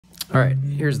All right,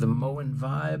 here's the Moen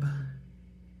Vibe.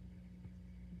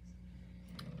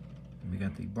 We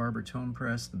got the Barber tone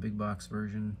press, the big box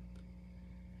version,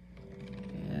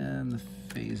 and the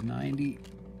Phase 90.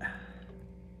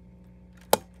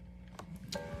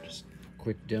 Just a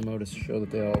quick demo to show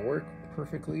that they all work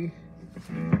perfectly.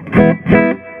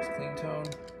 Here's clean tone.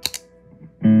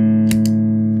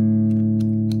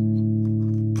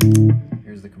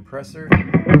 Here's the compressor.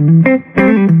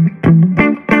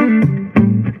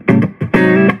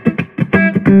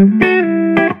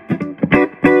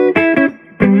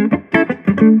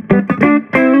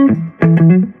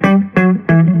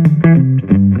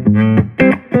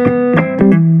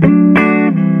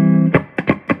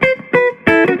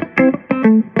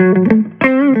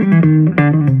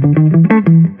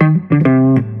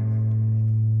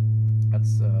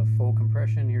 That's full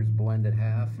compression. Here's blend at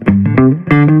half. It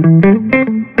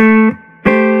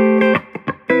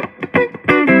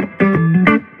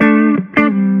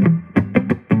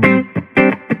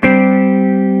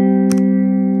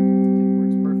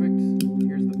works perfect.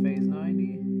 Here's the Phase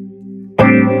 90.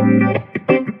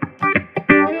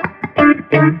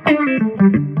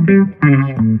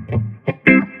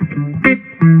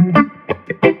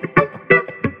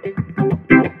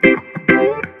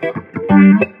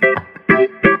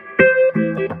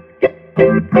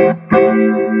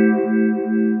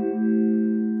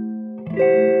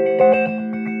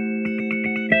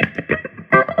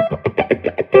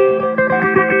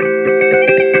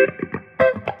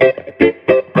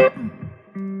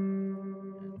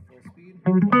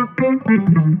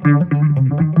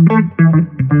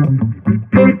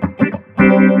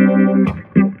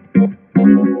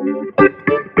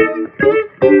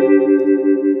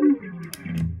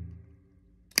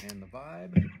 And the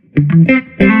Vibe.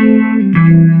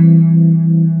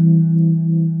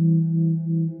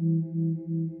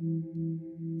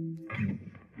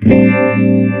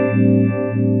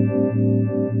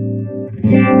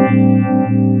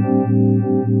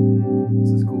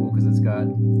 This is cool because it's got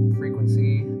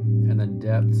frequency and then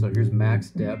depth. So here's max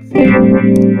depth. Back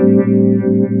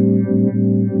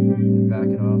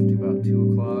it off to about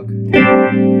 2 o'clock. And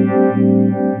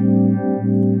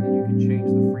then you can change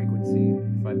the frequency.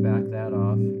 If I back that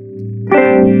off.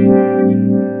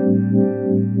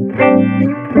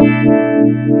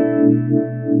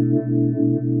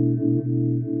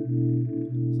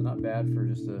 So not bad for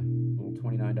just a little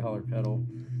 $29 pedal.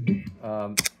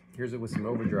 Here's it with some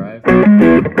overdrive.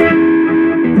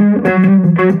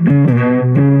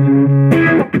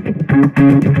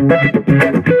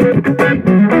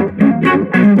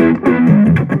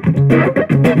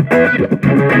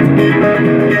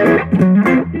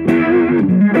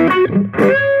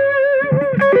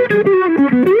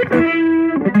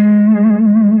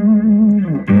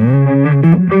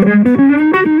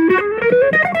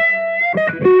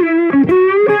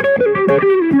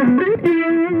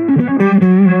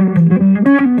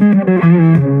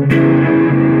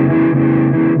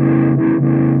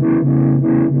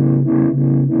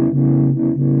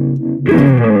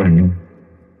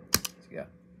 Yeah,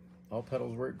 all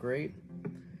pedals work great.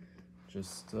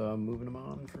 Just moving them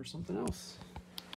on for something else.